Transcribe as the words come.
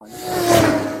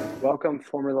welcome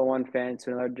Formula One fans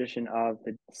to another edition of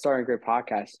the Starting Grid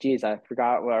podcast. Geez, I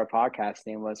forgot what our podcast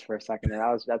name was for a second,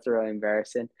 and that's really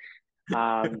embarrassing.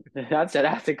 That's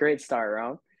a great start,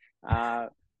 Rome. Uh,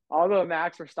 although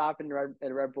Max Verstappen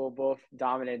and Red Bull both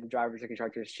dominated the drivers and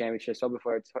constructors championships well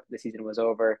before the season was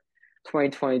over,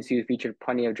 2022 featured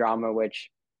plenty of drama, which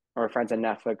our friends on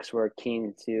Netflix were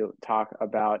keen to talk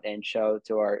about and show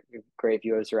to our great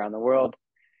viewers around the world.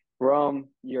 Rome,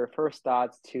 your first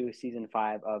thoughts to season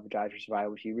 5 of Drive to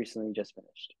Survive, which you recently just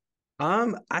finished.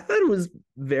 I thought it was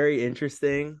very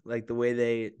interesting, like the way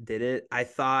they did it. I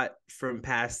thought from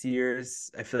past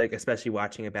years, I feel like, especially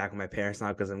watching it back with my parents now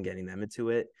because I'm getting them into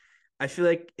it. I feel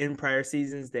like in prior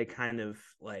seasons, they kind of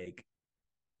like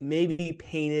maybe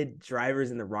painted drivers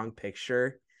in the wrong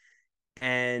picture.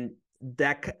 And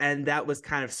that was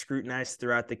kind of scrutinized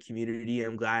throughout the community.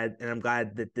 I'm glad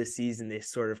that this season they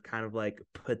sort of kind of like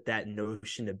put that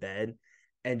notion to bed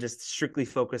and just strictly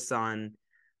focus on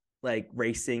like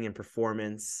racing and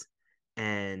performance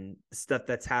and stuff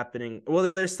that's happening.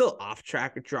 Well, there's still off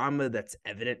track drama that's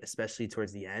evident, especially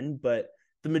towards the end, but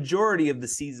the majority of the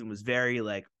season was very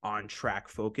like on track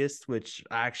focused, which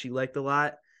I actually liked a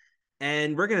lot.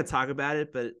 And we're gonna talk about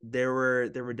it, but there were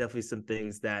definitely some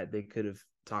things that they could have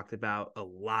talked about a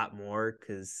lot more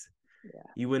because Yeah.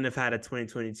 you wouldn't have had a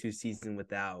 2022 season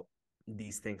without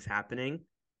these things happening.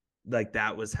 Like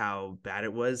that was how bad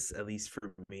it was, at least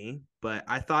for me. But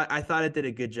I thought it did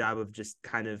a good job of just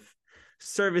kind of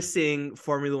servicing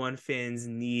Formula One fans'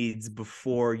 needs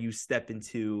before you step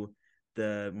into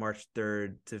the March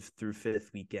 3rd to through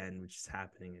 5th weekend, which is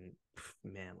happening in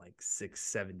man like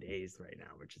 6-7 days right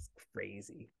now, which is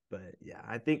crazy. But yeah,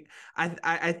 I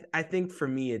think for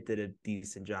me it did a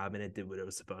decent job and it did what it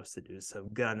was supposed to do. So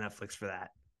good on Netflix for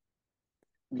that.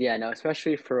 Yeah, no,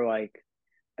 especially for like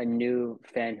a new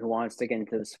fan who wants to get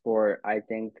into the sport, I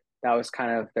think that was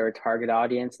kind of their target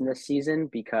audience in this season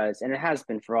because, and it has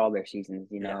been for all their seasons,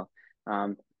 Yeah.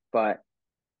 Um, but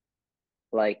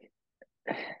like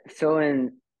fill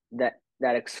in that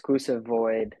exclusive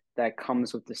void that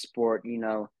comes with the sport,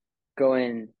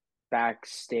 going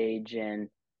backstage and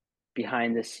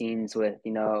behind the scenes with,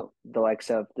 the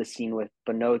likes of the scene with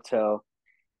Bonotto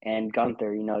and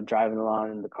Gunther, driving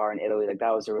along in the car in Italy. Like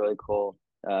that was a really cool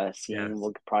scene. Yes.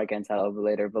 We'll probably get into that a little bit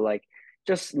later, but like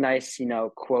just nice,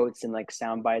 quotes and like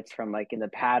sound bites from like in the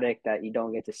paddock that you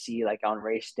don't get to see like on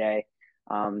race day.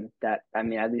 That I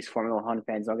mean, at least Formula One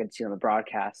fans don't get to see on the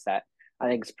broadcast. That I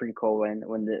think is pretty cool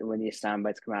when these sound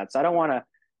bites come out. So I don't want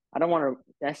to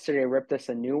necessarily rip this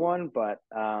a new one, but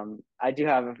I do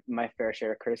have my fair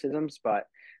share of criticisms. But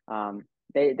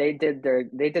they did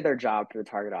their job for the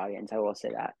target audience. I will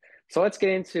say that. So let's get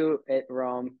into it,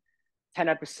 Rome. 10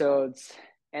 episodes,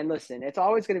 and listen, it's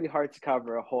always going to be hard to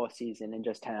cover a whole season in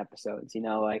just 10 episodes.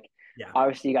 Like Yeah.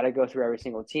 obviously you got to go through every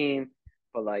single team,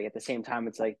 but like at the same time,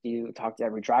 it's like do you talk to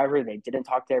every driver? They didn't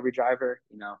talk to every driver.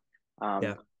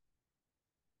 Yeah.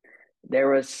 There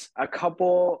was a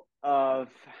couple of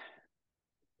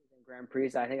Grand Prix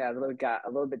that I think got a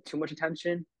little bit too much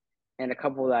attention and a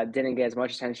couple that didn't get as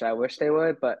much attention I wish they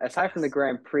would. But aside from the Yes.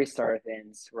 Grand Prix start of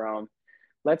things, Rome,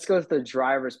 let's go to the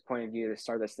driver's point of view to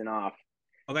start this thing off.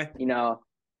 Okay. You know,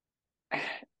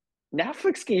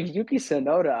 Netflix gave Yuki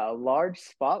Tsunoda a large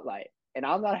spotlight, and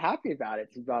I'm not happy about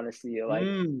it, to be honest with you. Like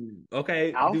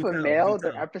Okay. Do Alpha tell. Do Male,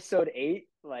 their tell. episode 8,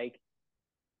 like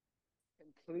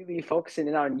completely focusing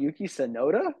in on Yuki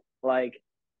Tsunoda. Like,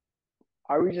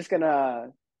 are we just gonna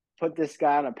put this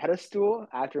guy on a pedestal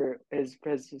after his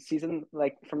season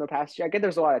like from the past year? I get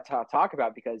there's a lot of talk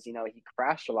about because he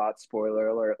crashed a lot. Spoiler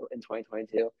alert in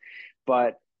 2022,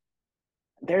 but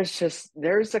there's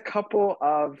a couple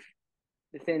of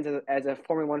things as a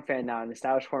Formula One fan now, an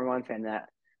established Formula One fan, that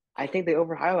I think they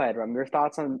over highlighted them. Your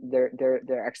thoughts on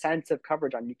their extensive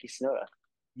coverage on Yuki Tsunoda?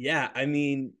 Yeah. I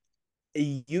mean,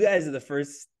 you guys are the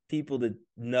first people to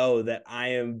know that I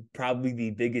am probably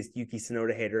the biggest Yuki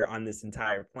Tsunoda hater on this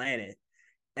entire planet.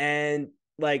 And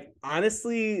like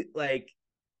honestly, like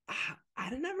I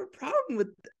didn't have a problem with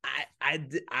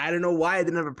I don't know why I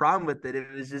didn't have a problem with it.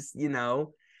 It was just,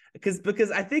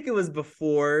 because I think it was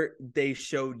before they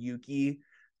showed Yuki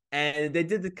and they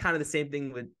did the kind of the same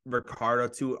thing with Ricardo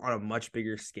too on a much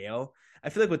bigger scale. I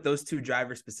feel like with those two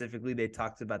drivers specifically, they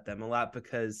talked about them a lot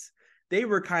because they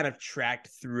were kind of tracked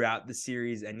throughout the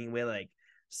series anyway.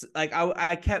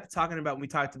 I kept talking about when we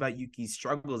talked about Yuki's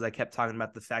struggles. I kept talking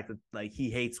about the fact that like he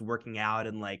hates working out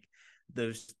and like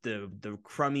the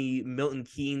crummy Milton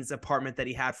Keynes apartment that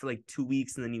he had for like 2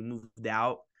 weeks and then he moved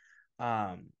out.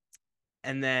 Um,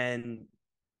 and then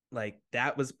like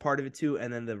that was part of it too.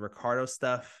 And then the Ricardo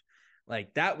stuff.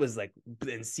 Like that was like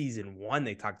in season 1,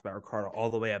 they talked about Ricardo all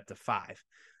the way up to 5.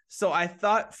 So I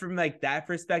thought from like that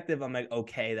perspective, I'm like,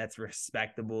 okay, that's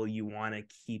respectable. You want to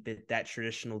keep it that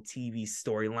traditional TV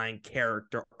storyline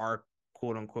character arc,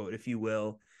 quote unquote, if you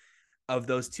will, of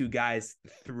those two guys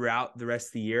throughout the rest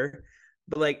of the year.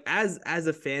 But like as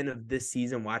a fan of this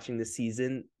season, watching this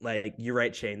season, like you're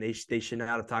right, Shane, they should not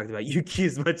have talked about Yuki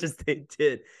as much as they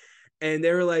did. And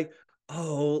they were like,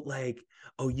 oh,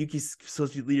 Yuki's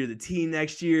supposed to be leader of the team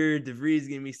next year. DeVries is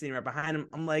going to be sitting right behind him.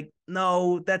 I'm like,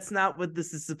 no, that's not what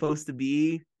this is supposed to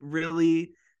be.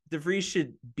 Really, DeVries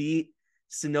should beat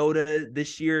Tsunoda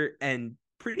this year and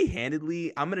pretty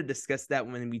handedly. I'm going to discuss that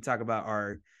when we talk about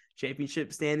our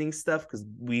championship standing stuff because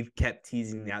we've kept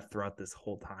teasing that throughout this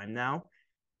whole time now.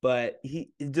 But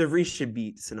DeVries should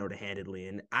beat Tsunoda handedly,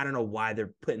 and I don't know why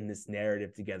they're putting this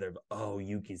narrative together of, oh,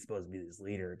 Yuki's supposed to be this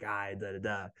leader guy, da da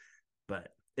da. But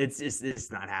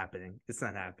it's not happening. It's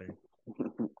not happening.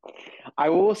 I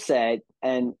will say,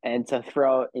 and to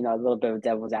throw a little bit of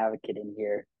devil's advocate in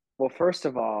here. Well, first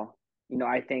of all,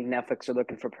 I think Netflix are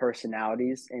looking for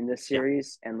personalities in this Yeah.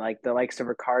 series, and like the likes of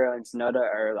Ricardo and Tsunoda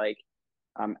are like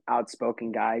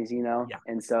outspoken guys, Yeah.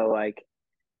 and so like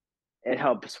it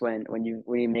helps when you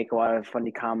make a lot of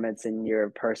funny comments in your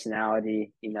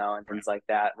personality, and things like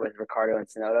that with Ricardo and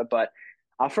Tsunoda. But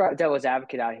I'll throw devil's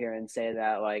advocate out here and say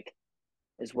that like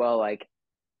as well, like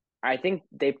I think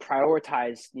they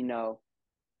prioritize,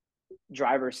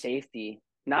 driver safety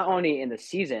not only in the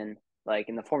season, like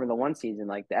in the Formula One season,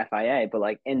 like the FIA, but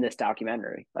like in this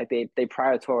documentary, like they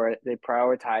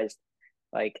prioritized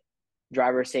like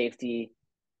driver safety,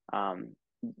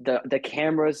 the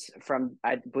cameras from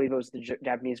I believe it was the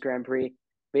Japanese Grand Prix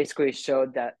basically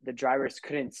showed that the drivers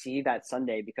couldn't see that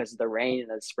Sunday because of the rain and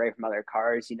the spray from other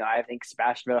cars. I think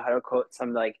Sebastian Vettel had a quote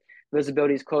some like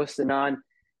visibility is close to none,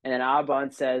 and then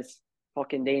Albon says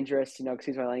fucking dangerous.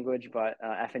 Excuse my language, but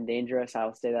effing dangerous.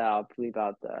 I'll say that. I'll bleep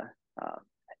out the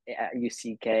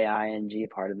UCKING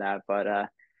part of that, but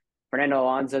Fernando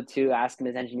Alonso too, asking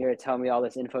his engineer to tell me all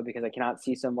this info because I cannot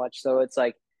see so much. So it's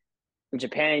like in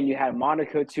Japan, you had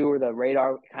Monaco too, where the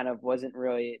radar kind of wasn't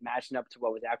really matching up to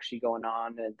what was actually going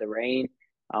on in the rain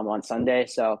on Sunday.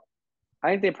 So I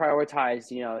think they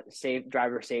prioritized, safe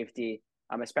driver safety,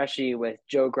 especially with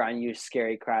Joe Granyu's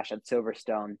scary crash at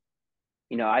Silverstone.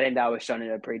 I think that was shown in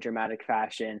a pretty dramatic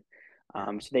fashion.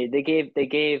 So they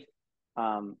gave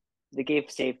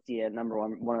safety at number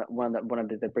one of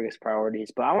the biggest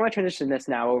priorities. But I want to transition this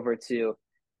now over to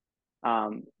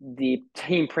the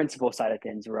team principal side of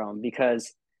things, Rome,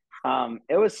 because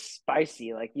it was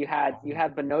spicy. Like you had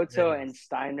Bonotto and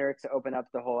Steiner to open up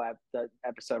the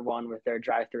episode 1 with their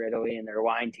drive through Italy and their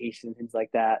wine tasting and things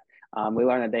like that. We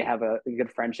learned that they have a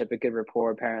good friendship, a good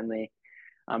rapport apparently.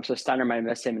 So Steiner might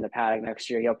miss him in the paddock next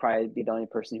year. He'll probably be the only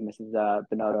person who misses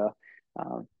Bonotto.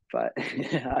 But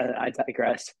I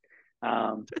digress.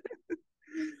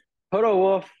 Toto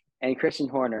Wolff and Christian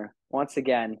Horner once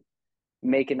again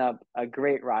making up a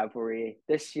great rivalry.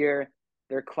 This year,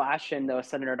 they're clashing, though,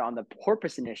 centered on the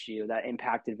Porpoising issue that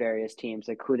impacted various teams,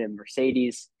 including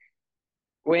Mercedes.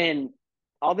 When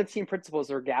all the team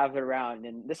principals were gathered around,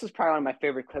 and this was probably one of my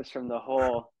favorite clips from the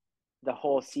whole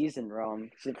season, Rome,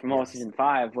 from whole season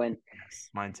 5, when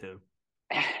mine too.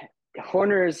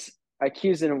 Horner's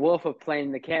accusing Wolff of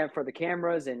playing for the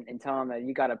cameras and telling him that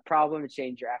you got a problem,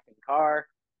 change your effing car.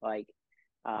 Like,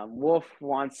 Wolff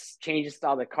wants changes to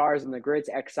all the cars on the grid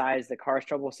to excise the car's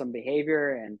troublesome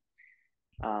behavior, and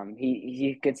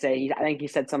he could say I think he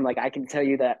said something like, "I can tell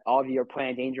you that all of you are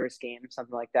playing a dangerous game,"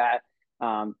 something like that.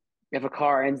 If a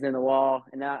car ends in the wall,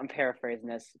 and now I'm paraphrasing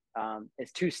this,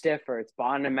 it's too stiff or it's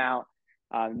bottoming out.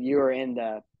 You are in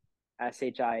the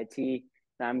SHIT,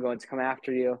 and I'm going to come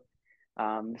after you.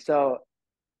 So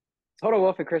Toto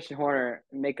Wolff and Christian Horner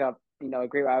make up a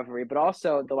great rivalry, but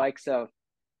also the likes of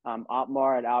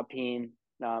Otmar at Alpine.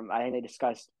 I think they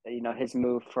discussed his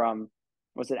move from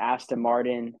Aston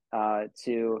Martin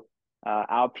to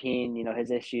Alpine.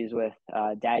 His issues with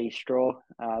Daddy Stroll.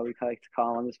 We like to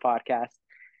call him on this podcast.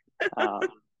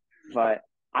 But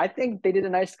I think they did a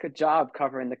nice good job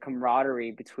covering the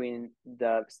camaraderie between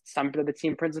some of the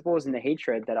team principals and the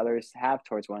hatred that others have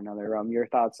towards one another. Your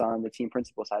thoughts on the team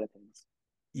principal side of things?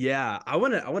 Yeah, I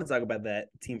want to talk about that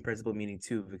team principal meeting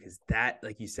too, because that,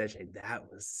 like you said, Shane,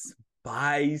 that was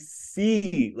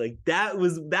spicy. Like that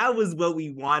was what we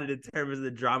wanted in terms of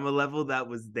the drama level that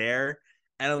was there.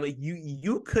 And I'm like,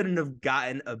 you couldn't have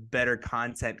gotten a better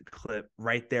content clip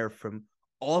right there from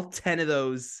all 10 of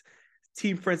those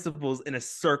team principals in a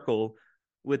circle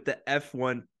with the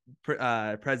F1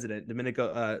 president,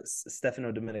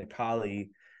 Stefano Domenicali,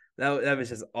 That was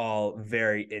just all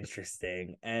very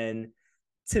interesting. And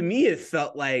to me, it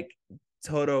felt like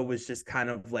Toto was just kind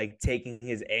of like taking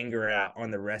his anger out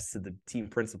on the rest of the team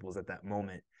principals at that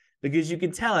moment. Because you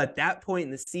can tell at that point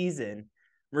in the season,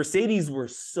 Mercedes were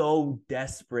so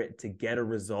desperate to get a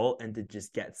result and to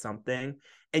just get something.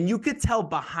 And you could tell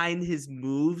behind his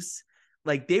moves,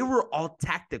 like they were all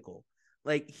tactical.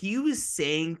 Like he was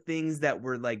saying things that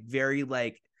were like very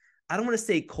like, I don't want to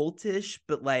say cultish,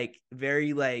 but like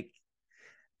very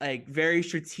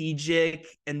strategic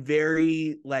and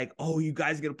very like, oh, you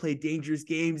guys are gonna play dangerous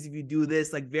games if you do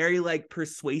this, like very like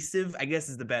persuasive, I guess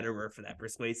is the better word for that,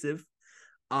 persuasive.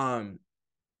 um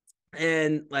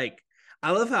and like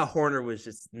I love how Horner was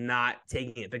just not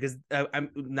taking it because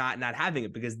I'm not having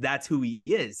it, because that's who he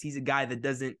is. He's a guy that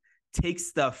doesn't take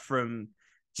stuff from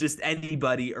just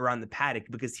anybody around the paddock,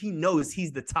 because he knows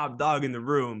he's the top dog in the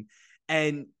room,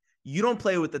 and you don't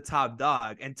play with the top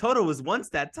dog. And Toto was once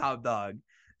that top dog.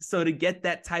 So to get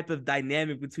that type of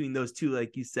dynamic between those two,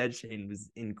 like you said, Shane,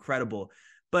 was incredible.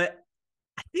 But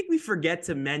I think we forget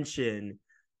to mention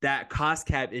that cost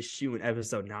cap issue in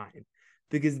episode 9,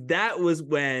 because that was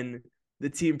when the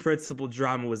team principal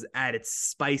drama was at its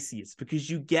spiciest, because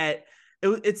you get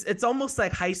it's almost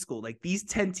like high school. Like these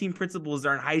 10 team principals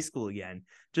are in high school again,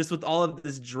 just with all of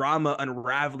this drama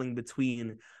unraveling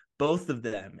between both of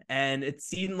them. And it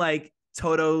seemed like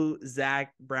Toto,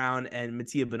 Zach Brown, and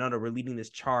Mattia Binotto were leading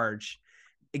this charge,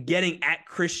 getting at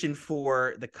Christian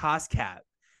for the cost cap.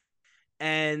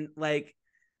 And like,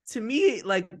 to me,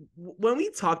 like when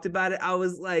we talked about it, I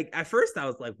was like, at first I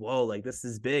was like, whoa, like this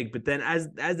is big. But then as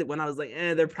it went, I was like,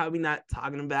 they're probably not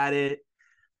talking about it.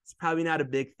 It's probably not a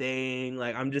big thing.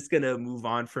 Like I'm just gonna move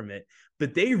on from it.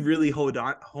 But they really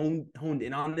honed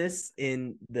in on this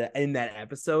in that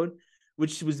episode,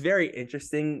 which was very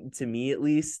interesting to me at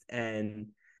least. And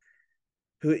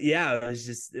yeah, it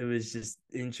was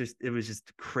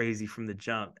just crazy from the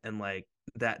jump. And like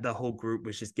that the whole group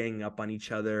was just ganging up on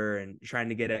each other and trying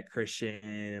to get at Christian,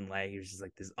 and like he was just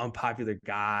like this unpopular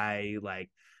guy.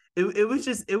 Like it was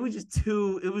just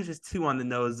too on the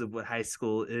nose of what high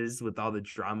school is, with all the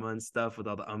drama and stuff, with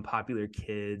all the unpopular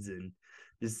kids and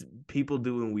just people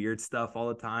doing weird stuff all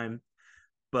the time.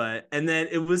 But and then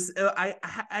it was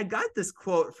I got this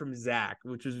quote from Zach,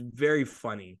 which was very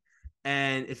funny.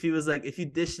 And if he was like, if you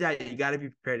dish it out, you got to be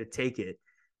prepared to take it.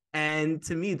 And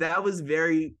to me, that was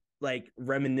very like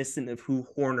reminiscent of who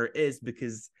Horner is,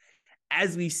 because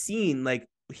as we've seen, like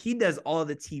he does all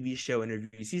the TV show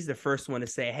interviews. He's the first one to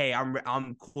say, "Hey,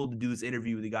 I'm cool to do this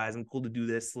interview with you guys. I'm cool to do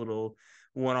this little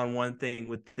one-on-one thing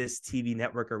with this TV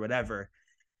network or whatever."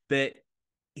 But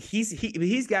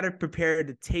he's got to prepare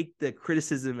to take the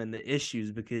criticism and the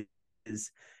issues, because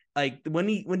like when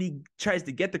he tries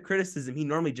to get the criticism, he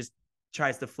normally just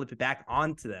tries to flip it back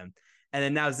onto them. And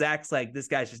then now Zach's like, this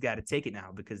guy's just got to take it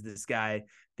now, because this guy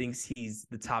thinks he's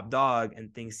the top dog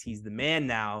and thinks he's the man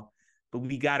now, but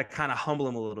we got to kind of humble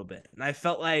him a little bit. And I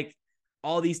felt like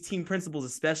all these team principals,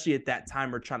 especially at that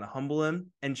time, were trying to humble him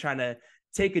and trying to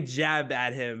take a jab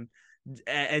at him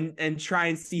and try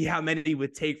and see how many he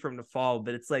would take from the fall.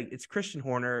 But it's like, it's Christian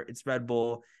Horner, it's Red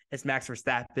Bull, it's Max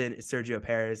Verstappen, it's Sergio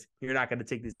Perez. You're not going to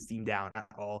take this team down at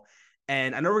all.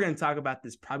 And I know we're going to talk about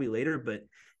this probably later, but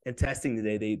in testing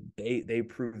today, they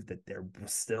proved that they're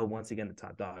still once again the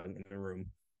top dog in the room.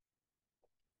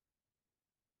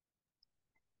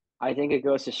 I think it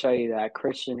goes to show you that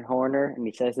Christian Horner, and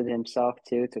he says it himself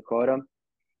too, to quote him,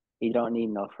 "He don't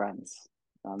need no friends."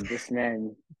 This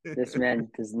man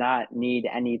does not need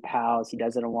any pals. He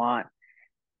doesn't want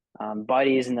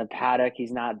buddies in the paddock.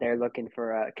 He's not there looking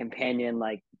for a companion.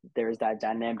 Like there's that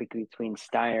dynamic between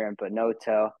Steiner and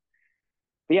Binotto.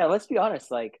 But yeah, let's be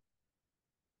honest. Like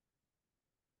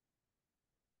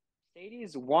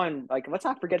Mercedes won. Like let's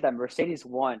not forget that Mercedes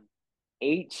won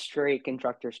 8 straight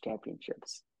constructors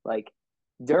championships. Like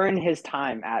during his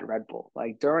time at Red Bull.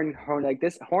 Like during Horner, like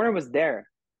this Horner was there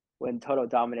when Toto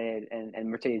dominated and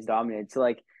Mercedes dominated. So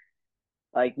like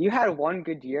you had one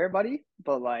good year, buddy,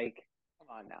 but like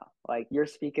come on now. Like you're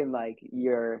speaking like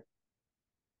you're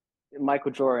Michael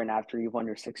Jordan after you won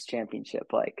your 6th championship.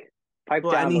 Like pipe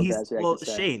Well, I down a mean, little bit, as we like to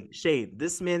say. Shane,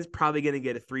 this man's probably going to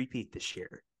get a three-peat this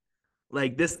year.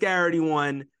 Like this guy already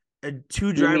won 2 You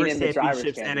mean drivers in the drivers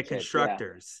championships and a championship? Yeah.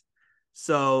 constructors.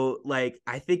 So like,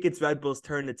 I think it's Red Bull's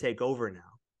turn to take over now.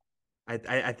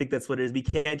 I think that's what it is. We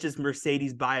can't just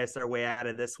Mercedes bias our way out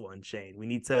of this one, Shane. We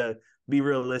need to be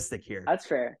realistic here. That's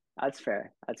fair. That's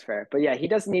fair. That's fair. But yeah, he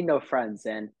doesn't need no friends.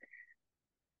 And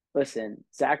listen,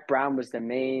 Zach Brown was the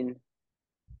main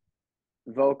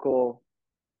vocal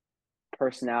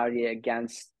personality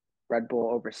against Red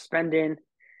Bull overspending.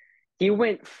 he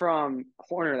went from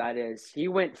Horner, that is, he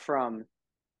went from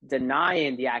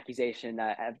denying the accusation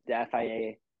that the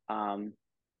FIA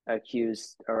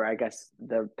accused, or I guess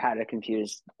the paddock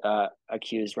accused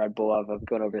Red Bull of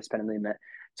going over the spending limit.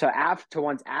 So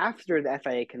once after the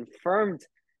FIA confirmed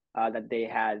that they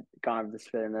had gone over the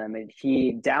spending limit,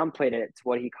 he downplayed it to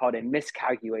what he called a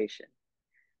miscalculation.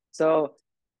 So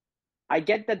I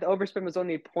get that the overspend was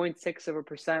only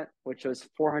 0.6%, which was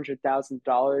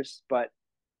 $400,000,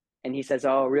 and he says,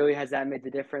 "Oh, really? Has that made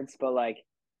the difference?" But like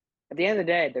at the end of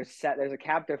the day, there's a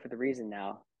cap there for the reason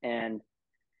now, and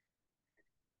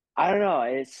I don't know.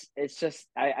 It's just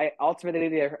I ultimately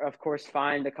they of course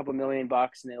fined a couple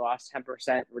 $1,000,000 and they lost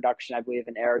 10% reduction, I believe,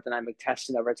 in aerodynamic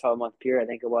testing over a 12-month period, I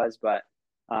think it was. But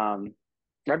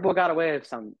Red Bull got away with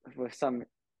some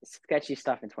sketchy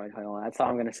stuff in 2021. That's all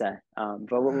I'm gonna say.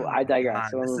 But I digress.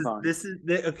 So we'll move on.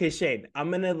 Okay, Shane. I'm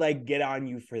gonna like get on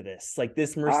you for this. Like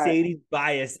this All right. Mercedes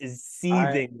bias is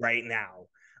seething right now.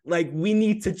 Like we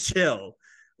need to chill.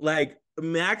 Like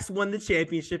Max won the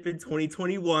championship in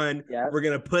 2021. Yeah. We're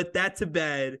gonna put that to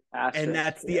bed, and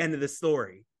that's the end of the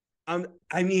story. I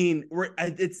mean,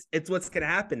 it's what's gonna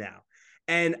happen now.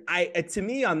 And to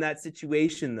me on that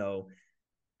situation though,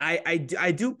 I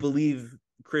do believe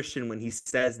Christian when he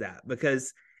says that,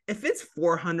 because if it's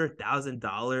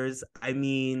 $400,000, I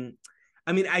mean,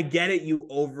 I get it. You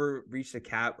overreach the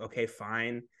cap. Okay,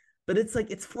 fine. But it's like,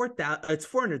 it's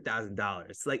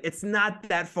 $400,000. Like, it's not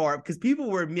that far, because people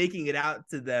were making it out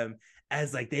to them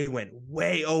as like they went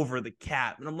way over the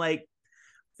cap. And I'm like,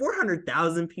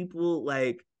 400,000 people,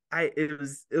 like, it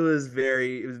was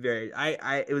very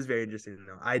interesting to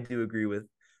know. I do agree with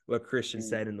what Christian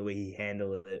said, and the way he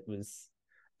handled it was,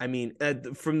 I mean,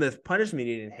 from the punishment,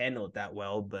 he didn't handle it that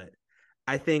well, but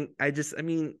I think I just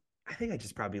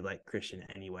probably like Christian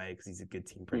anyway, because he's a good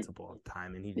team principal all the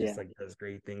time, and he just like does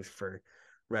great things for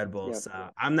Red Bull. So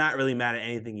I'm not really mad at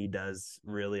anything he does,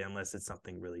 really, unless it's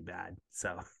something really bad.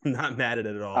 So I'm not mad at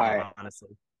it at all,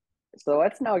 honestly. So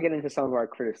let's now get into some of our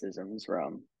criticisms,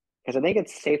 Rome, because I think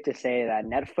it's safe to say that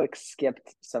Netflix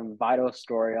skipped some vital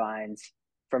storylines,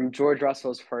 from George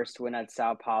Russell's first win at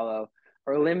Sao Paulo,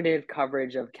 or limited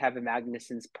coverage of Kevin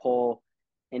Magnussen's pole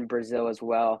in Brazil as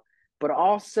well, but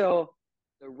also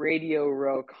the Radio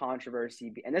Row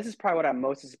controversy. And this is probably what I'm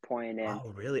most disappointed in.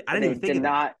 Oh, really? I didn't even think of that.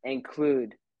 Not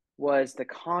include was the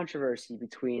controversy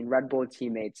between Red Bull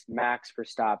teammates Max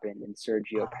Verstappen and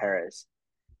Sergio Perez.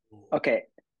 Okay,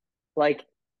 like,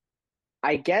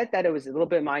 I get that it was a little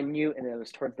bit minute and it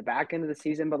was towards the back end of the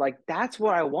season, but like that's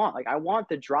what I want. Like I want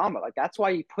the drama. Like that's why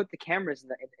you put the cameras in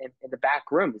the back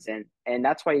rooms, and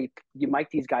that's why you mic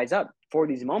these guys up for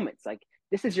these moments. Like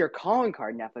this is your calling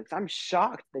card, Netflix. I'm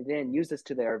shocked they didn't use this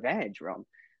to their advantage, Rome.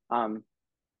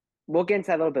 We'll get into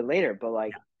that a little bit later, but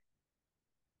like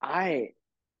I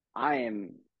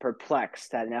am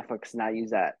perplexed that Netflix not use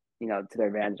that, to their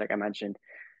advantage, like I mentioned.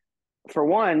 For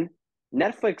one,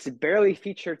 Netflix barely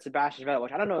featured Sebastian Vettel,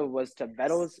 which I don't know if it was to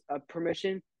Vettel's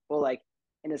permission, but like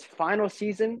in his final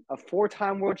season, a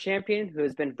 4-time world champion who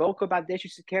has been vocal about the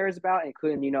issues he cares about,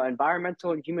 including,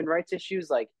 environmental and human rights issues.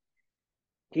 Like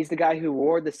he's the guy who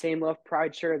wore the Same Love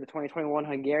Pride shirt at the 2021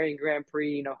 Hungarian Grand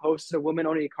Prix, hosted a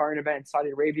women-only karting event in Saudi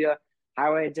Arabia,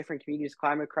 highlighted different communities'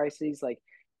 climate crises. Like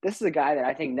this is a guy that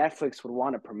I think Netflix would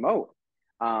want to promote.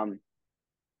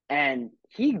 And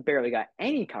he barely got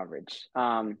any coverage.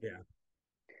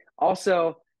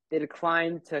 Also, they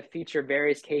declined to feature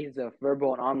various cases of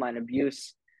verbal and online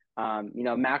abuse.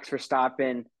 Max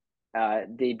Verstappen,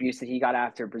 the abuse that he got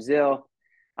after Brazil.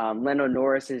 Lando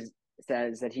Norris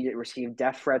says that he received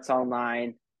death threats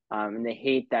online, and the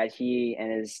hate that he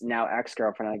and his now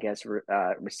ex-girlfriend, I guess,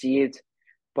 received.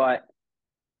 But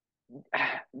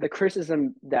the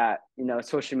criticism that,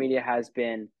 social media has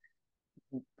been,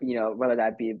 whether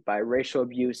that be by racial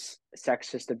abuse,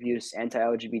 sexist abuse,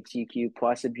 anti-LGBTQ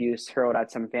plus abuse hurled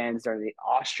at some fans during the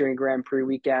Austrian Grand Prix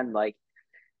weekend, like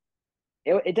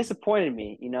it disappointed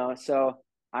me, So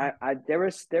there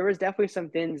was definitely some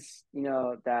things,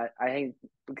 that I think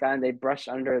kind of they brushed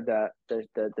under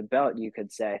the belt, you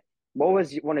could say. What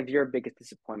was one of your biggest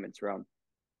disappointments, Rome?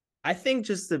 I think,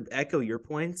 just to echo your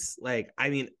points, like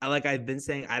I've been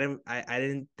saying, I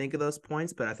didn't think of those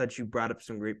points, but I thought you brought up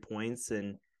some great points,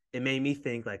 and it made me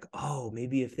think like, oh,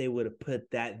 maybe if they would have put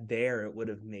that there, it would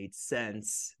have made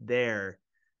sense there.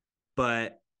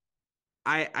 But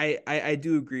I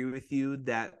do agree with you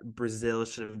that Brazil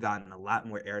should have gotten a lot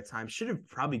more airtime, should have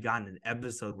probably gotten an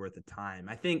episode worth of time.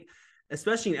 I think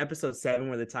especially in episode 7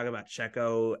 where they talk about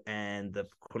Checo and the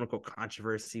quote unquote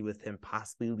controversy with him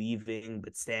possibly leaving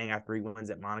but staying after he wins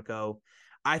at Monaco.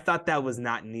 I thought that was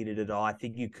not needed at all. I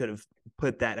think you could have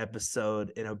put that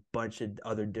episode in a bunch of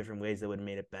other different ways that would have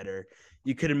made it better.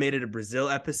 You could have made it a Brazil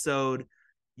episode.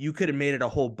 You could have made it a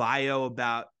whole bio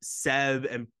about Seb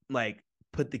and like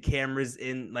put the cameras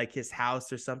in like his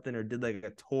house or something, or did like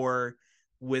a tour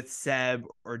with Seb,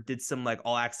 or did some like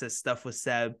all access stuff with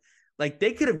Seb. Like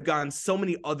they could have gone so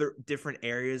many other different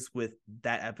areas with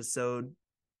that episode,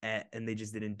 and they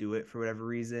just didn't do it for whatever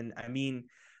reason. I mean,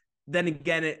 then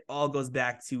again, it all goes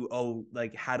back to, oh,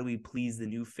 like how do we please the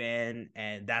new fan?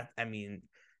 And that, I mean,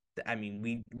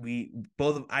 we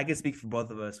both, I can speak for both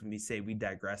of us when we say we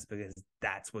digress, because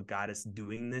that's what got us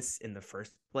doing this in the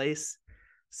first place.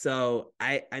 So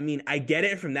I mean, I get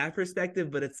it from that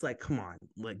perspective, but it's like, come on,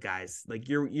 like guys, like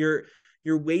you're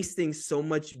wasting so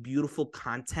much beautiful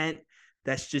content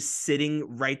that's just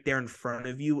sitting right there in front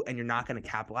of you, and you're not going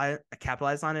to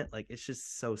capitalize on it. Like, it's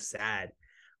just so sad.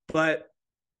 But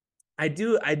I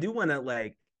do want to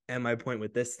like end my point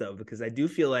with this though, because I do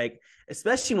feel like,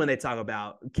 especially when they talk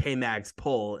about K-Mag's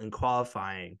pole in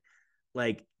qualifying,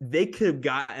 like they could have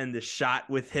gotten the shot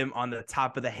with him on the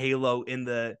top of the halo in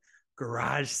the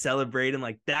garage celebrating.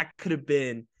 Like that could have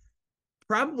been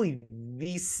probably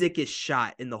the sickest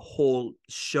shot in the whole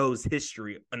show's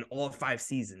history in all 5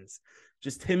 seasons.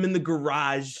 Just him in the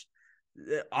garage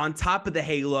on top of the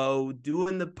halo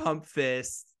doing the pump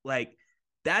fist. Like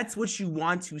that's what you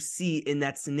want to see in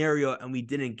that scenario, and we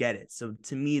didn't get it. So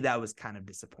to me, that was kind of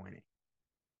disappointing.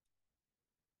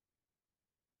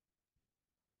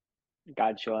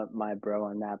 Got you, my bro,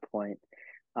 on that point.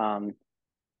 But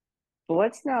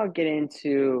let's now get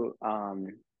into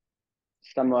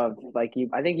some of, like,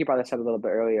 you. I think you brought this up a little bit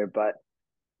earlier, but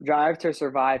Drive to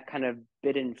Survive kind of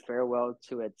bid in farewell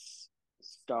to its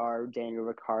star Daniel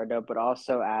Ricciardo, but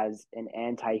also as an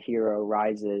anti-hero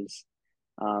rises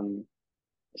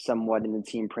somewhat in the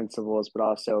team principles, but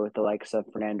also with the likes of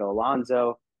Fernando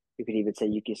Alonso. You could even say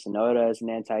Yuki Tsunoda as an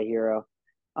anti-hero.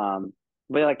 But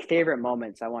like favorite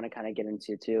moments I want to kind of get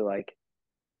into too. Like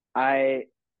I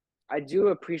I do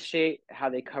appreciate how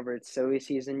they covered silly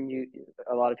season.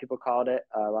 A lot of people called it.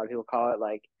 A lot of people call it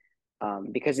like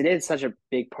because it is such a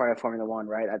big part of Formula One,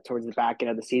 right? Towards the back end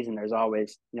of the season, there's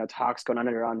always talks going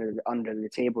under the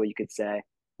table. You could say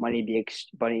money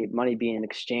being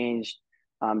exchanged.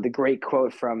 The great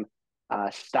quote from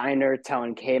Steiner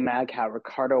telling K Mag how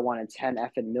Ricardo wanted 10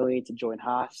 effing million to join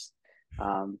Haas,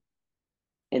 and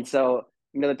so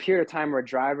the period of time where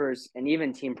drivers and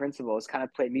even team principals kind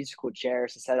of played musical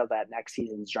chairs to settle that next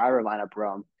season's driver lineup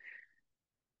room.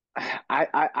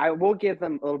 I will give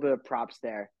them a little bit of props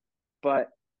there, but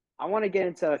I want to get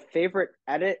into favorite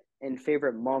edit and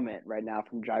favorite moment right now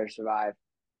from Drive to Survive.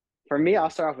 For me, I'll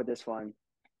start off with this one.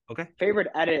 Okay. Favorite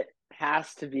edit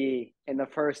has to be in the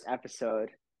first episode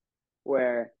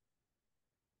where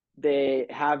they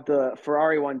have the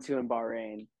Ferrari 1-2 in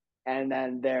Bahrain, and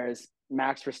then there's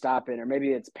Max Verstappen, or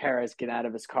maybe it's Perez, getting out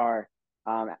of his car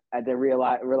at the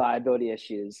reliability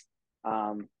issues.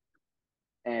 And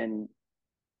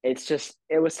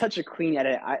it was such a clean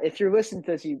edit. If you're listening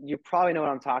to this, you probably know what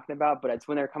I'm talking about, but it's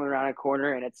when they're coming around a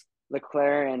corner and it's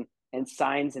Leclerc and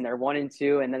Sainz, and they're 1 and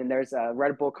 2, and then there's a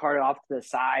Red Bull car off to the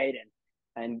side,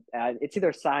 and it's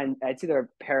either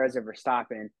Perez or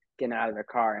Verstappen getting out of their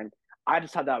car. And I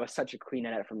just thought that was such a clean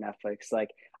edit from Netflix. Like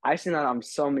I've seen that on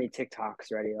so many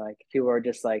TikToks already. Like people are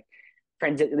just like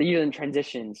using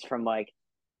transitions from like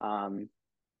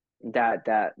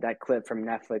that clip from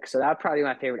Netflix. So that'd probably be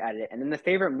my favorite edit. And then the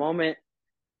favorite moment,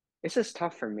 it's just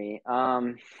tough for me.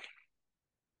 Let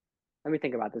me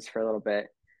think about this for a little bit.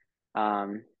 I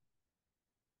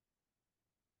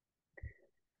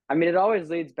mean, it always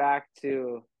leads back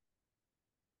to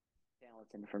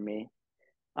Hamilton for me.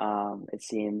 It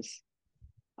seems.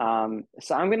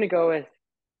 So I'm gonna go with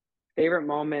favorite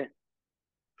moment,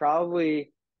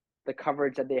 probably the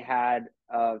coverage that they had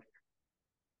of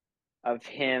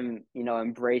him,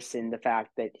 embracing the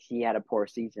fact that he had a poor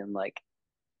season. Like,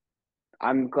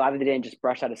 I'm glad that they didn't just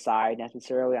brush that aside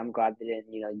necessarily. I'm glad they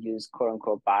didn't, use quote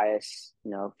unquote bias,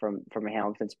 from a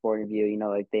Hamilton's point of view.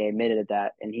 Like they admitted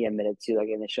that, and he admitted too. Like,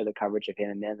 and they showed the coverage of him,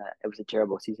 and then that it was a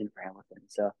terrible season for Hamilton.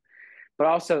 So, but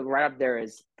also right up there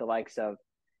is the likes of,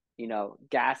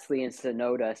 Gasly and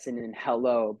Tsunoda singing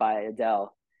 "Hello" by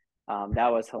Adele.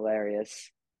 That was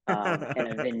hilarious. In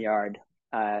a vineyard,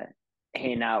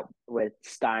 hanging out with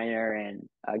Steiner and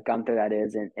Gunther, that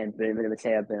is, and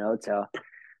Matteo Binotto.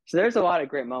 So there's a lot of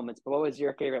great moments. But what was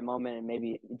your favorite moment? And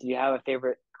maybe do you have a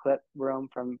favorite clip, Rome,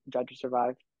 from Drive to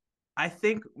Survive? I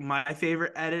think my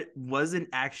favorite edit wasn't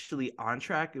actually on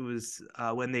track. It was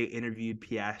when they interviewed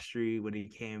Piastri when he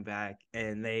came back,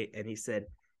 and he said,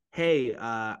 "Hey,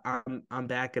 I'm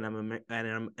back, and I'm a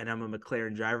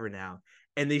McLaren driver now."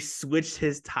 And they switched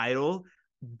his title.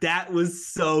 That was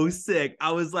so sick.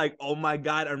 I was like, "Oh my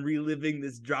god, I'm reliving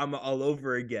this drama all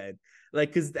over again." Like,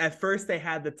 because at first they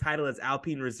had the title as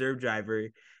Alpine reserve driver,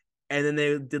 and then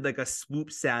they did like a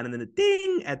swoop sound, and then a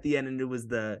ding at the end, and it was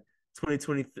the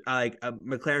 2020 like a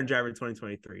McLaren driver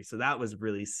 2023. So that was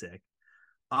really sick.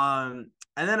 And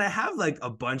then I have like a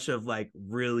bunch of like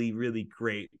really really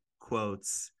great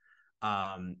quotes,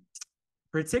 um,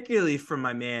 particularly from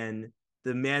my man,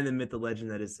 the man, the myth, the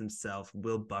legend that is himself,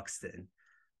 Will Buxton,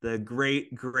 the great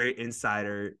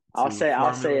insider to I'll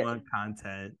Formula say One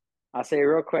content. I'll say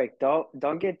real quick.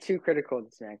 Don't get too critical of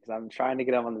this man because I'm trying to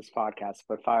get him on this podcast.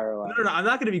 But fire away. No, I'm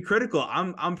not going to be critical.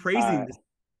 I'm All praising right. this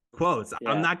quotes. I'm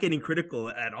Yeah. not getting critical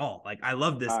at all. Like I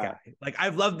love this All guy. right. Like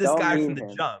I've loved this Don't guy from meme the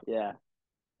him. jump. Yeah. All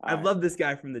I've right. loved this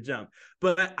guy from the jump.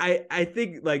 But I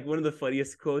think like one of the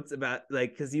funniest quotes about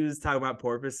like because he was talking about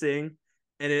porpoising,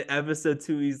 and in episode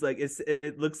 2 he's like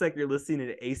it looks like you're listening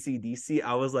to AC/DC.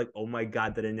 I was like, oh my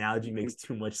god, that analogy makes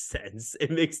too much sense.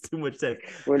 It makes too much sense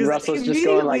When because Russell's just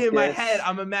going immediately like in my head this.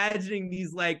 I'm imagining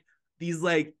these like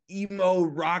emo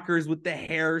rockers with the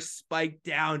hair spiked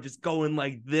down, just going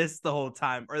like this the whole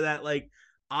time, or that like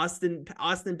Austin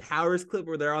Powers clip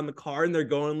where they're on the car and they're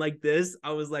going like this.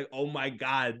 I was like, oh my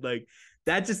god, like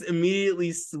that just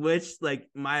immediately switched like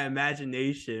my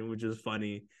imagination, which was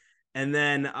funny. And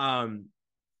then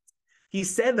he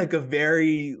said like a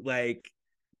very like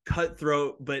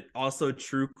cutthroat but also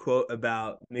true quote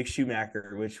about Mick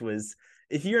Schumacher, which was,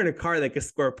 if you're in a car that can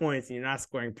score points and you're not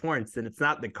scoring points, then it's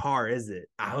not the car, is it?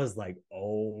 I was like,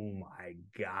 oh my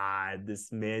god,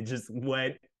 this man just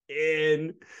went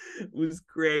in. It was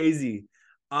crazy.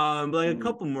 But like a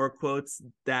couple more quotes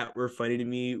that were funny to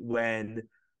me when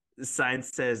Sainz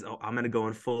says, "Oh, I'm gonna go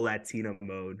in full Latino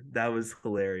mode." That was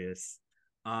hilarious.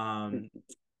 Um,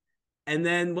 and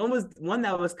then one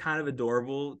that was kind of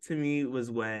adorable to me was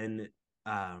when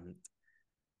um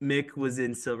Mick was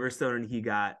in Silverstone and he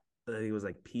got, I think it was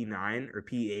like P9 or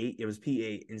P8. It was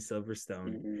P8 in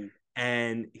Silverstone. Mm-hmm.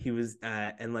 And he was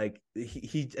and like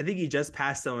he I think he just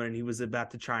passed someone and he was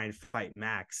about to try and fight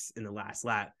Max in the last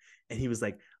lap, and he was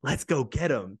like, let's go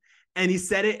get him. And he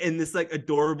said it in this like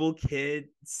adorable kid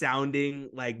sounding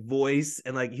like voice,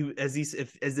 and like as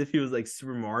if he was like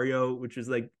Super Mario, which was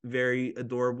like very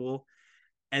adorable.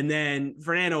 And then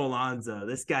Fernando Alonso,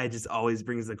 this guy just always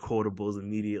brings the quotables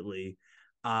immediately.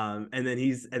 And then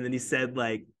he said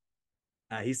like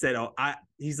he said,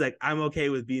 he's like, I'm okay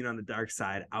with being on the dark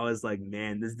side. I was like,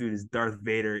 man, this dude is Darth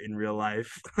Vader in real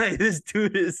life. Like this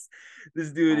dude is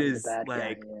I'm the bad guy.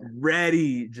 like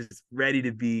Yeah. just ready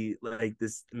to be like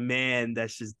this man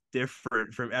that's just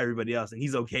different from everybody else, and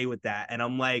he's okay with that. And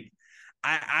I'm like,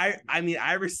 I mean,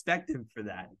 I respect him for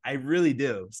that. I really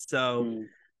do. So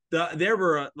Mm. there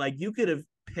were like, you could have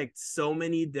picked so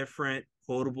many different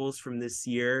quotables from this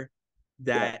year Yep.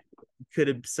 that could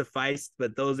have sufficed,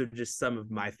 but those are just some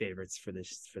of my favorites for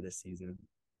this season.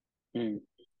 Mm.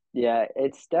 Yeah,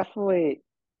 it's definitely,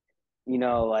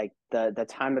 like the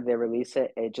time that they release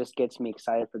it, it just gets me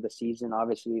excited for the season.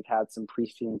 Obviously, we've had some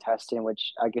preseason testing,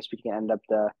 which I guess we can end up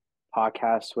the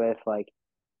podcast with. Like,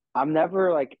 I'm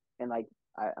never like, and like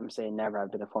I'm saying never.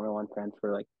 I've been a Formula One fan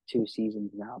for like 2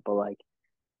 seasons now, but like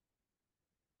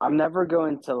I'm never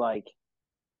going to like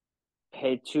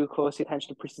pay too close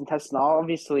attention to preseason testing.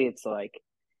 Obviously, it's like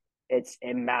it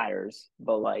matters,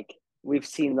 but like we've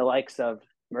seen the likes of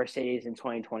Mercedes in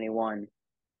 2021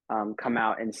 come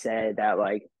out and say that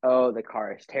like, oh, the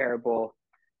car is terrible,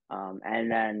 and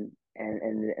then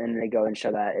and they go and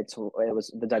show that it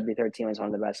was the W13 was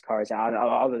one of the best cars. And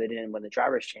although they didn't win the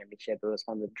drivers' championship, it was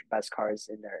one of the best cars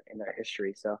in their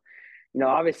history. So,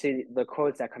 obviously the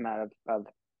quotes that come out of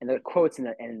and the quotes in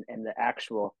the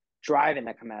actual driving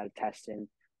that come out of testing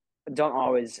don't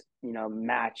always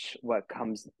match what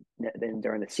comes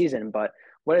during the season. But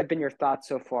what have been your thoughts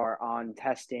so far on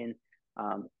testing?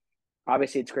 Um,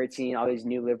 Obviously, it's great seeing all these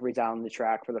new liveries out on the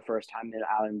track for the first time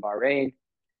out in Bahrain.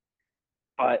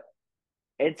 But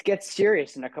it gets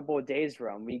serious in a couple of days,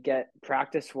 Rome. We get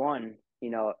practice one,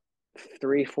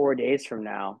 3-4 days from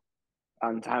now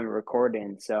on time of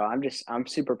recording. So I'm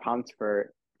super pumped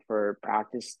for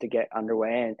practice to get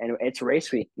underway, and it's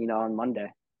race week, on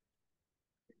Monday.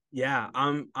 Yeah,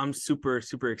 I'm super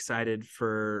excited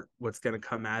for what's gonna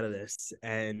come out of this,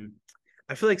 and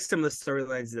I feel like some of the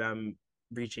storylines that I'm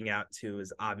reaching out to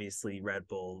is obviously Red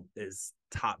Bull is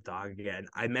top dog again.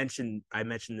 I mentioned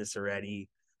this already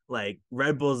Like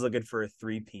Red Bull's looking for a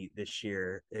three-peat this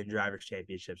year in drivers'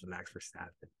 championships with Max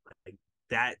Verstappen. Like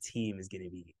that team is going to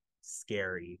be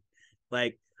scary.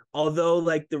 Like although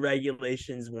like the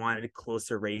regulations wanted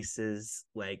closer races,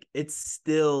 like it's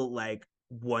still like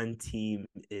one team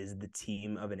is the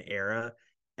team of an era,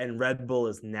 and Red Bull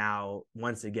is now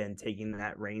once again taking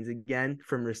that reins again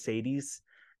from Mercedes.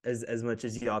 As much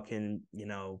as y'all can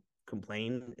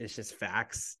complain, it's just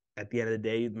facts. At the end of the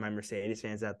day, my Mercedes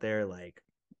fans out there, like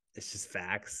it's just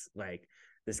facts. Like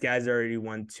this guy's already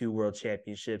won 2 world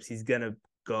championships. He's gonna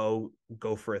go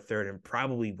for a third and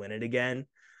probably win it again.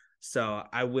 So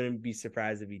I wouldn't be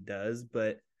surprised if he does.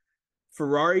 But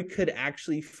Ferrari could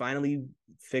actually finally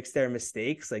fix their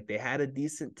mistakes. Like they had a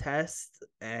decent test,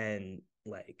 and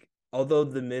like although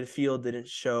the midfield didn't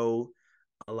show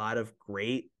a lot of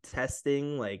great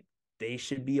testing, like they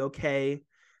should be okay.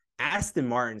 Aston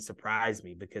Martin surprised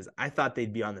me because I thought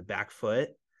they'd be on the back foot,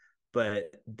 but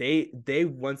they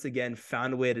once again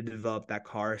found a way to develop that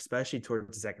car, especially towards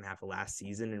the second half of last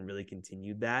season, and really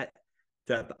continued that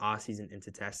throughout the off season into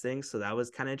testing. So that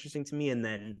was kind of interesting to me. And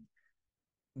then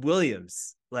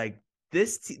Williams, like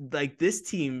this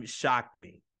team shocked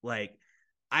me. Like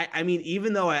I mean,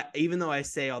 even though I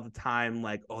say all the time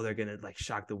like, oh, they're gonna like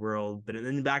shock the world, but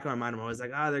in the back of my mind, I'm always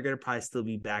like, oh, they're gonna probably still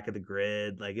be back of the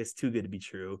grid. Like it's too good to be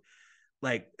true.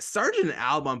 Like Sargent and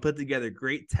Albon put together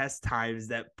great test times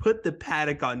that put the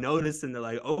paddock on notice, and they're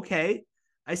like, okay,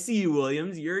 I see you,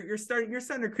 Williams. You're starting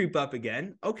to creep up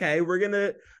again. Okay, we're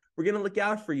gonna look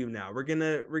out for you now. We're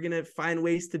gonna find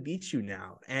ways to beat you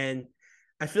now. And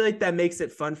I feel like that makes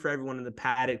it fun for everyone in the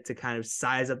paddock to kind of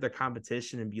size up their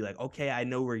competition and be like, okay, I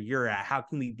know where you're at. How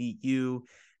can we beat you?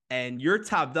 And you're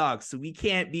top dog, so we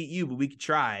can't beat you, but we could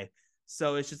try.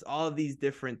 So it's just all of these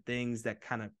different things that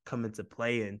kind of come into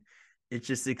play, and it's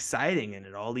just exciting. And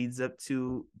it all leads up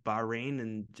to Bahrain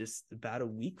in just about a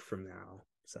week from now.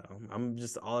 So I'm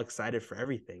just all excited for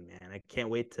everything, man. I can't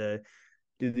wait to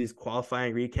do these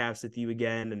qualifying recaps with you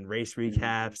again and race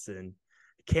recaps, and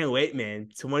can't wait, man.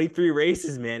 23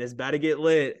 races, man. It's about to get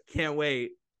lit. Can't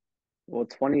wait. Well,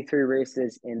 23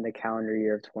 races in the calendar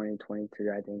year of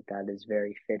 2023. I think that is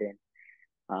very fitting.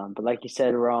 But like you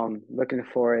said, Rome, looking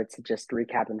forward to just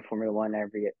recapping Formula One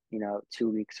every, 2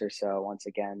 weeks or so. Once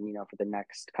again, for the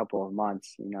next couple of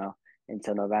months,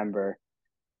 until November.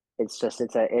 It's just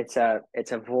it's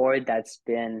a void that's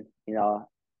been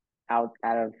out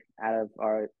of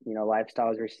our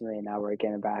lifestyles recently, and now we're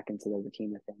getting back into the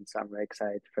routine of things. So I'm really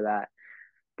excited for that.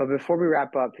 But before we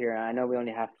wrap up here, I know we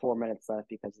only have 4 minutes left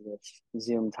because of this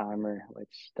Zoom timer,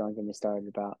 which don't get me started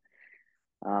about.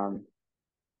 Um,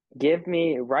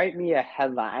 write me a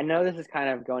headline. I know this is kind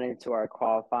of going into our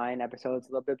qualifying episodes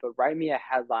a little bit, but write me a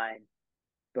headline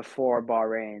before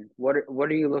Bahrain. What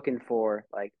are you looking for?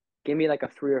 Like, give me like a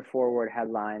 3 or 4 word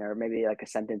headline, or maybe like a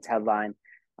sentence headline.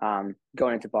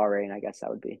 Going into Bahrain, I guess that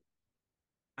would be.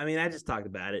 I mean, I just talked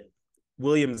about it.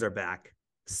 Williams are back.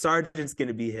 Sargent's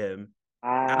gonna be him.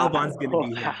 Albon's gonna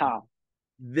be him. Wow.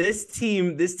 This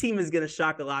team is gonna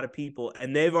shock a lot of people,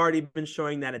 and they've already been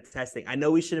showing that at testing. I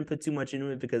know we shouldn't put too much into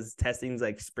it because testing is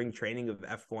like spring training of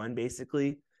F1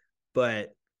 basically,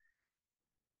 but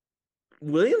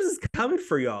Williams is coming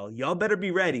for y'all. Y'all better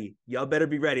be ready. I'll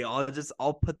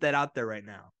put that out there right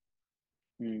now.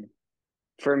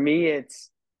 For me, it's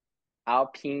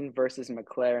Alpine versus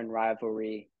McLaren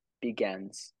rivalry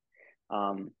begins.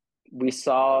 We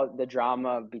saw the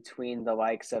drama between the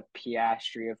likes of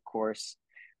Piastri, of course,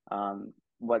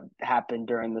 what happened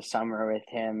during the summer with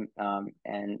him,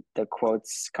 and the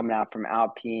quotes coming out from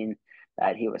Alpine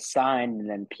that he was signed, and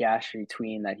then Piastri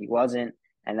tweeting that he wasn't,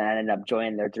 and then ended up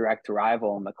joining their direct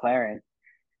rival, McLaren.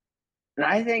 And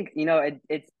I think,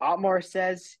 it's Otmar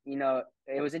says,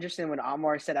 it was interesting when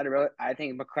Otmar said I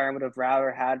think McLaren would have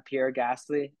rather had Pierre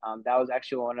Gasly. That was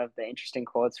actually one of the interesting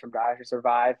quotes from Drive to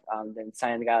Survive than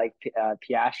signing a guy like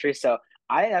Piastri. So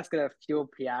I think that's going to fuel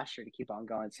Piastri to keep on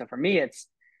going. So for me, it's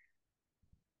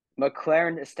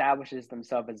McLaren establishes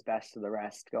themselves as best of the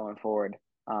rest going forward.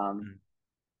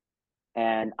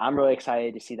 And I'm really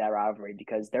excited to see that rivalry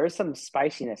because there's some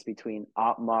spiciness between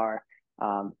Otmar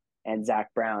and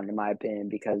Zach Brown, in my opinion,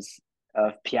 because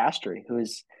of Piastri,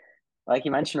 who's, like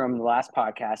you mentioned from the last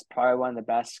podcast, probably one of the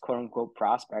best quote unquote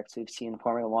prospects we've seen in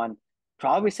Formula One,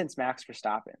 probably since Max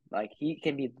Verstappen. Like he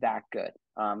can be that good.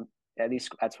 At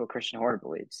least that's what Christian Horner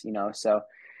believes, So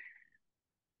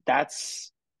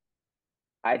that's,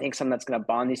 I think, something that's going to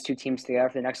bond these two teams together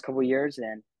for the next couple of years.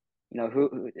 And,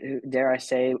 who dare I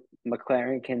say,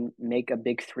 McLaren can make a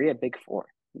big 3, a big 4,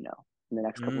 in the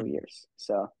next couple of years.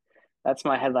 So that's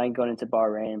my headline going into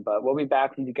Bahrain. But we'll be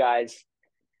back with you guys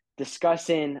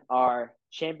discussing our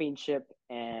championship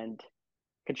and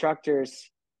constructors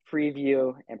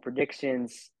preview and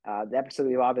predictions. The episode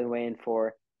we've all been waiting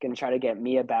for. Going to try to get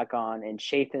Mia back on and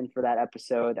Chafin for that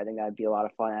episode. I think that'd be a lot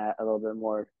of fun. Add a little bit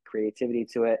more creativity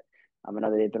to it. I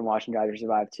know they've been watching Drive to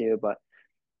Survive too, but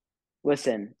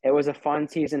listen, it was a fun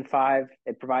season 5.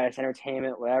 It provided us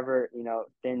entertainment, whatever,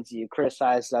 things you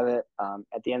criticized of it.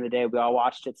 At the end of the day, we all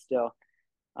watched it still.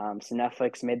 So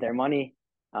Netflix made their money.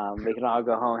 We can all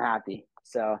go home happy.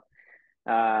 So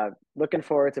looking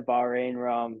forward to Bahrain,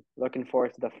 Rome. Looking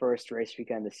forward to the first race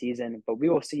weekend of the season. But we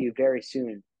will see you very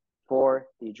soon for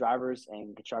the Drivers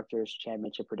and Constructors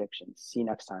Championship predictions. See you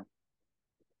next time.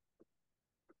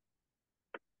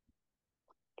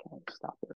 Okay, stop it.